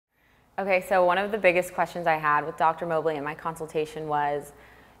Okay, so one of the biggest questions I had with Dr. Mobley in my consultation was,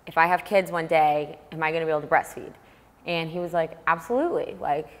 if I have kids one day, am I gonna be able to breastfeed? And he was like, absolutely.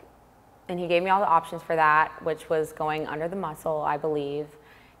 And he gave me all the options for that, which was going under the muscle, I believe.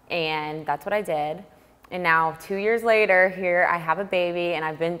 And that's what I did. And now 2 years later, here I have a baby and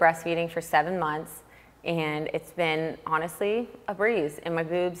I've been breastfeeding for 7 months. And it's been honestly a breeze, and my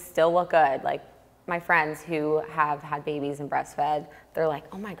boobs still look good. Like, my friends who have had babies and breastfed, they're like,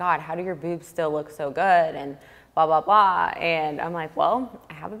 oh my God, how do your boobs still look so good? And blah, blah, blah. And I'm like, well,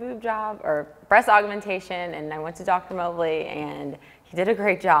 I have a boob job or breast augmentation, and I went to Dr. Mobley and he did a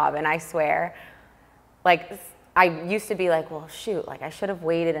great job. And I swear, like, I used to be like, well, shoot, like I should have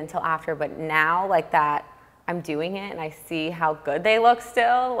waited until after, but now like that I'm doing it and I see how good they look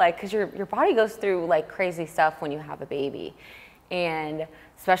still, like, cause your body goes through like crazy stuff when you have a baby, and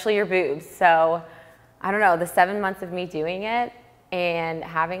especially your boobs. So I don't know, the 7 months of me doing it and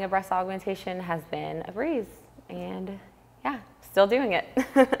having a breast augmentation has been a breeze, and yeah, still doing it.